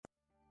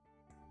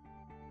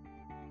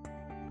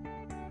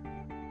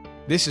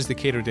This is the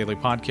Cato Daily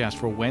Podcast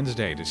for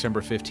Wednesday, December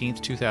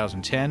 15th,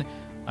 2010.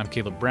 I'm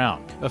Caleb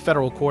Brown. A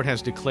federal court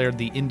has declared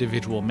the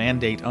individual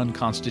mandate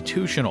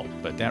unconstitutional,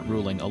 but that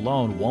ruling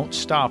alone won't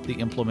stop the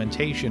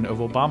implementation of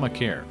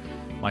Obamacare.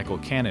 Michael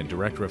Cannon,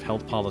 Director of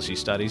Health Policy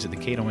Studies at the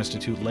Cato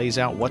Institute, lays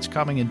out what's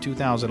coming in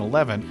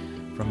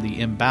 2011 from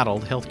the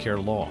embattled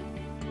healthcare law.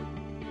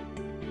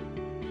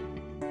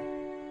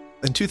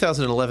 In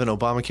 2011,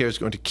 Obamacare is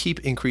going to keep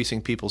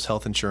increasing people's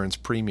health insurance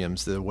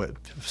premiums the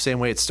same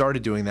way it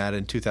started doing that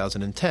in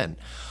 2010.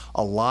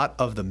 A lot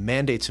of the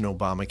mandates in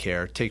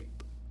Obamacare take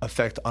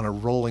effect on a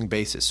rolling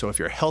basis. So if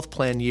your health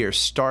plan year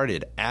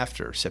started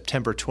after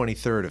September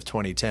 23rd of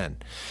 2010,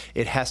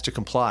 it has to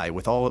comply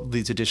with all of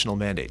these additional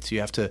mandates.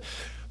 You have to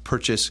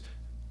purchase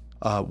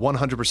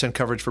 100%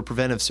 coverage for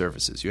preventive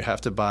services. You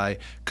have to buy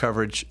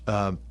coverage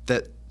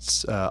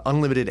that's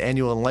unlimited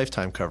annual and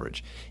lifetime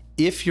coverage.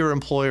 If your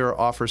employer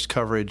offers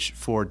coverage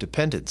for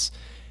dependents,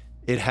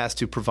 it has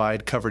to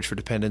provide coverage for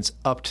dependents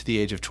up to the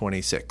age of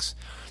 26.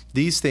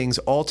 These things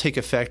all take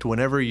effect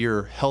whenever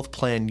your health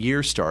plan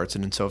year starts,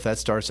 and so if that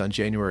starts on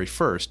January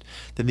 1st,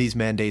 then these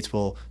mandates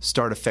will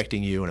start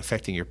affecting you and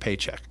affecting your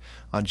paycheck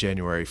on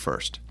January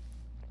 1st.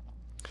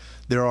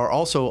 There are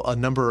also a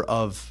number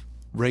of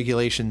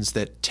regulations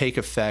that take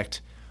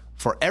effect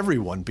for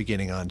everyone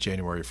beginning on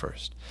January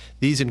 1st.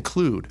 These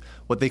include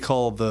what they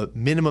call the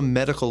minimum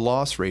medical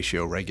loss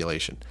ratio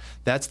regulation.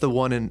 That's the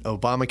one in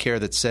Obamacare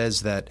that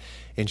says that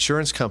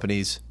insurance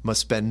companies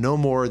must spend no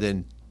more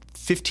than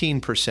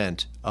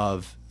 15%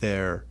 of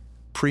their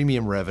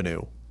premium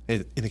revenue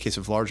in the case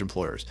of large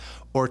employers,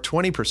 or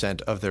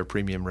 20% of their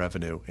premium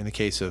revenue in the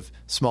case of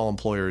small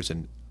employers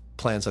and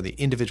plans on the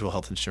individual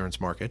health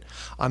insurance market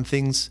on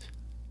things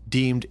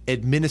deemed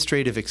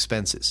administrative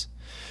expenses.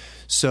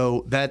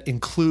 So that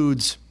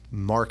includes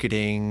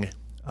marketing,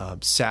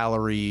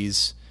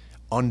 salaries,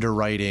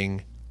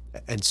 underwriting,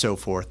 and so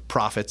forth,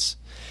 profits.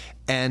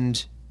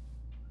 And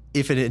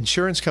if an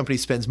insurance company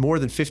spends more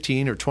than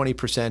 15 or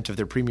 20% of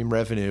their premium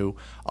revenue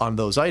on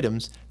those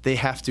items, they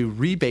have to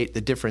rebate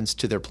the difference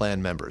to their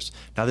plan members.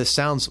 Now, this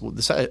sounds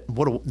like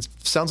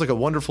a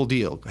wonderful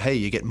deal. Hey,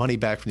 you get money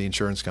back from the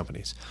insurance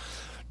companies.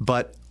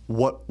 But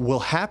what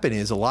will happen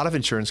is a lot of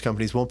insurance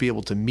companies won't be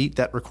able to meet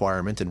that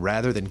requirement, and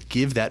rather than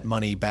give that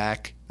money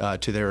back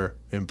to their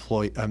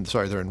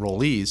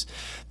enrollees,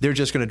 they're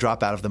just going to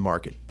drop out of the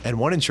market. And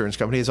one insurance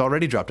company has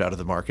already dropped out of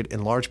the market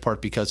in large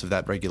part because of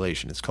that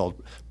regulation. It's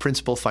called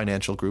Principal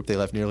Financial Group. They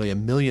left nearly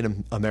 1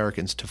 million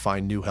Americans to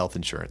find new health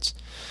insurance.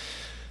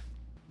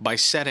 By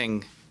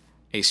setting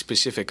a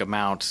specific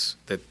amount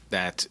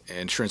that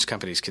insurance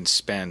companies can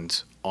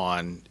spend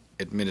on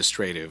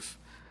administrative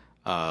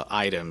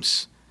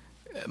items,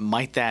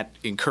 might that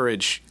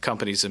encourage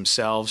companies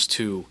themselves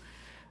to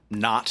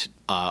not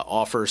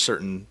offer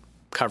certain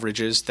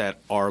coverages that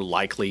are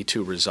likely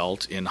to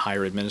result in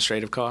higher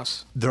administrative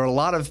costs? There are a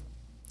lot of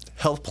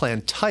health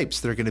plan types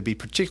that are going to be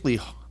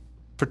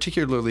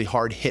particularly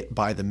hard hit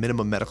by the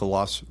minimum medical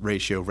loss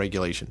ratio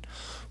regulation.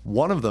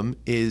 One of them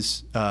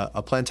is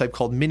a plan type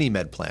called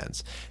mini-med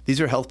plans.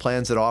 These are health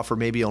plans that offer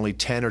maybe only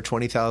 $10,000 or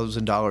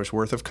 $20,000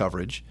 worth of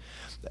coverage.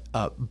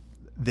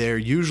 They're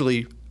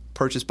usually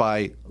purchased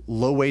by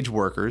low-wage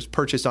workers,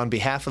 purchased on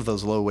behalf of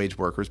those low-wage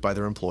workers by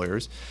their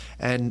employers.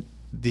 And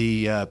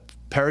the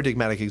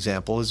paradigmatic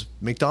example is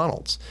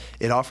McDonald's.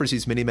 It offers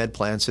these mini-med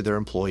plans to their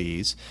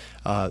employees.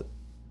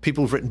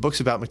 People who've written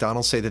books about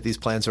McDonald's say that these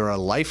plans are a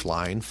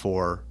lifeline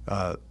for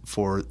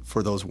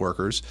those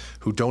workers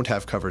who don't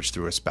have coverage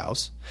through a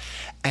spouse.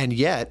 And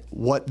yet,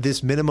 what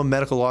this minimum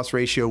medical loss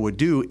ratio would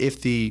do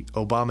if the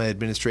Obama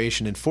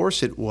administration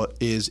enforced it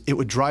is it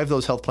would drive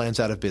those health plans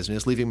out of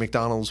business, leaving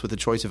McDonald's with a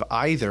choice of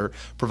either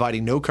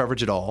providing no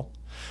coverage at all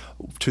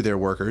to their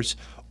workers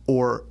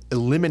or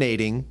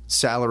eliminating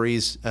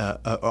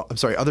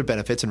other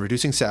benefits and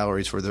reducing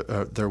salaries for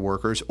their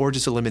workers, or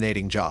just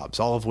eliminating jobs,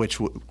 all of which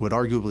would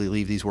arguably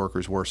leave these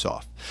workers worse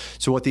off.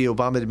 So what the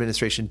Obama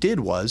administration did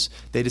was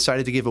they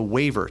decided to give a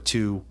waiver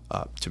to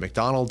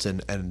McDonald's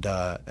and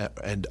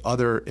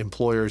other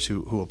employers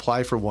who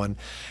apply for one,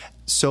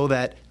 so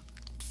that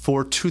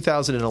for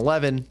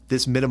 2011,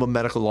 this minimum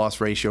medical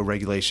loss ratio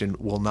regulation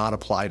will not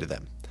apply to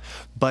them.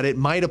 But it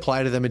might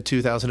apply to them in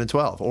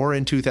 2012 or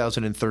in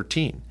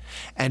 2013.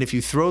 And if you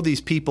throw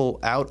these people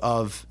out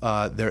of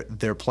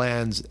their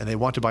plans and they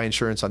want to buy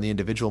insurance on the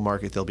individual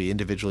market, they'll be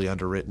individually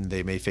underwritten.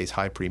 They may face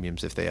high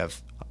premiums if they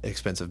have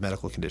expensive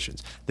medical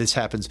conditions. This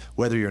happens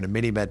whether you're in a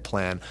mini-med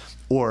plan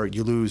or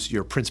you lose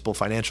your Principal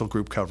Financial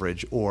Group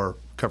coverage or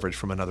coverage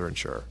from another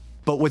insurer.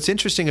 But what's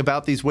interesting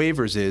about these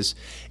waivers is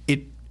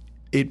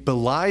it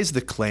belies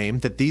the claim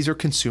that these are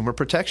consumer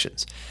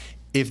protections.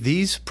 If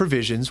these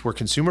provisions were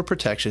consumer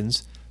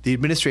protections, the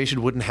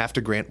administration wouldn't have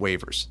to grant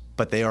waivers,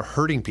 but they are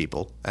hurting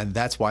people, and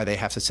that's why they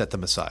have to set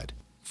them aside.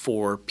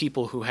 For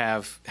people who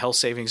have health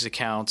savings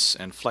accounts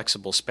and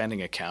flexible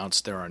spending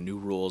accounts, there are new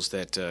rules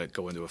that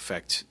go into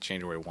effect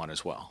January 1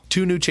 as well.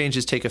 2 new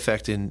changes take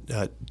effect in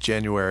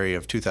January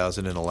of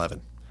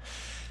 2011.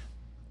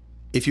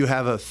 If you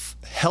have a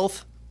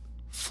health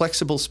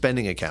flexible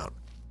spending account,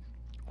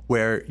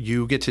 where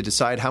you get to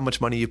decide how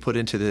much money you put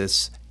into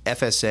this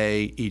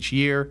FSA each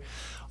year.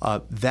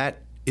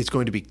 That is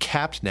going to be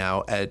capped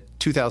now at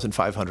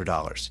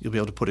 $2,500. You'll be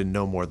able to put in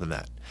no more than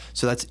that.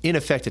 So that's in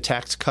effect a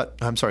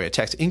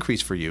tax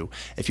increase for you.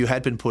 If you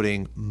had been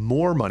putting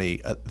more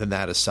money than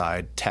that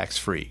aside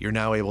tax-free, you're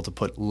now able to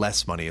put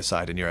less money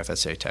aside in your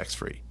FSA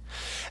tax-free.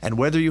 And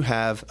whether you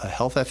have a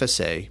health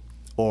FSA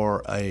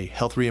or a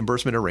health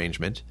reimbursement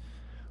arrangement,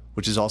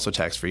 which is also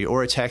tax-free,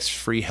 or a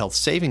tax-free health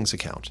savings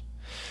account,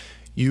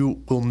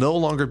 you will no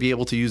longer be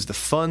able to use the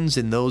funds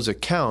in those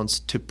accounts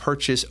to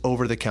purchase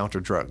over-the-counter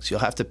drugs.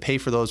 You'll have to pay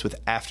for those with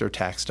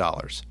after-tax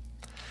dollars.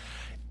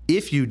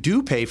 If you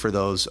do pay for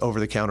those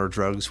over-the-counter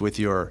drugs with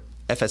your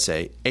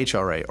FSA,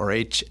 HRA, or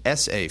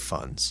HSA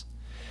funds,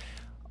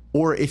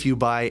 or if you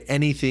buy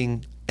any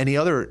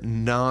other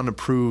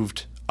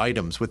non-approved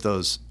items with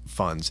those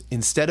funds,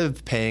 instead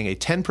of paying a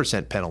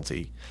 10%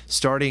 penalty,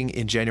 starting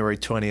in January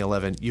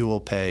 2011, you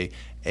will pay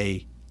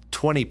a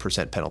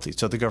 20% penalty.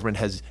 So the government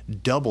has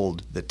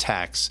doubled the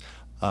tax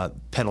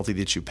penalty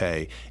that you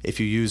pay if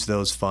you use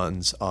those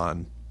funds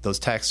on those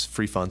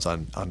tax-free funds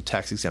on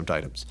tax-exempt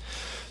items.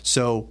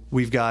 So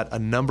we've got a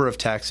number of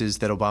taxes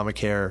that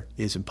Obamacare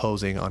is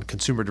imposing on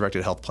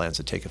consumer-directed health plans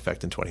that take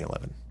effect in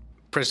 2011.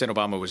 President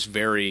Obama was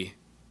very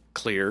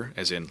clear,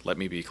 as in, let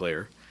me be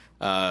clear,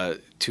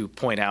 to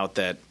point out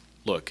that,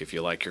 look, if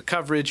you like your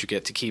coverage, you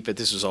get to keep it.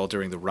 This was all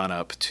during the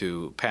run-up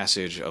to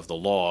passage of the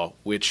law,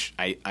 which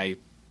I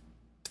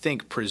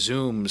think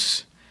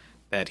presumes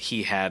that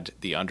he had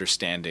the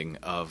understanding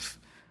of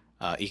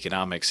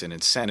economics and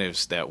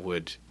incentives that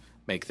would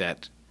make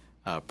that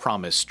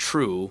promise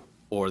true,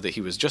 or that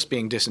he was just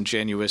being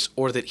disingenuous,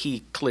 or that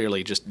he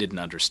clearly just didn't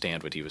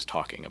understand what he was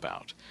talking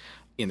about.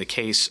 In the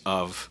case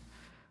of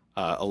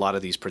a lot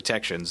of these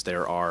protections,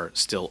 there are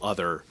still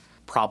other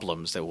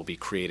problems that will be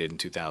created in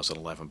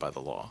 2011 by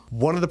the law.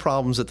 One of the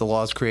problems that the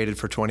law has created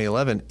for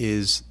 2011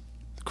 is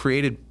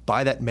created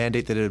by that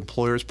mandate that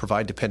employers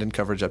provide dependent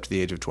coverage up to the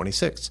age of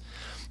 26.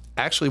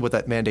 Actually, what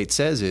that mandate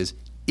says is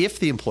if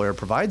the employer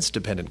provides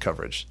dependent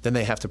coverage, then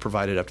they have to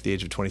provide it up to the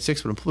age of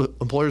 26, but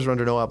employers are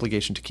under no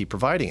obligation to keep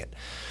providing it.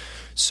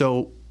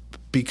 So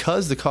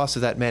because the cost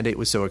of that mandate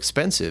was so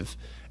expensive,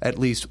 at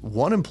least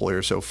one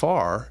employer so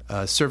far,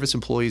 Service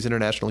Employees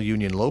International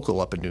Union Local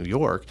up in New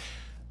York,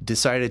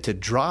 decided to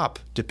drop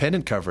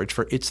dependent coverage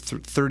for its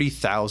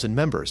 30,000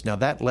 members. Now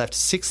that left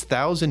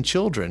 6,000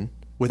 children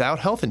without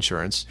health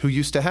insurance who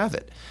used to have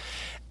it.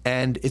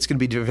 And it's going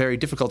to be very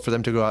difficult for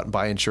them to go out and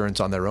buy insurance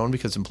on their own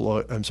because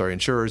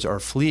insurers are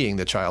fleeing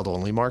the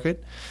child-only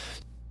market.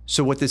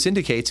 So what this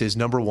indicates is,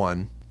 number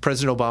one,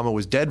 President Obama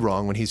was dead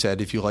wrong when he said,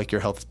 if you like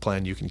your health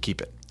plan, you can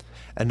keep it.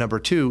 And number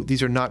two,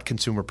 these are not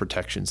consumer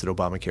protections that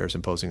Obamacare is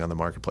imposing on the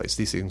marketplace.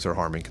 These things are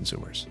harming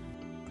consumers.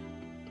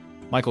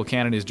 Michael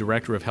Cannon is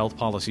Director of Health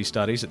Policy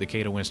Studies at the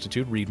Cato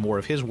Institute. Read more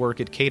of his work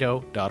at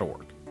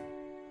cato.org.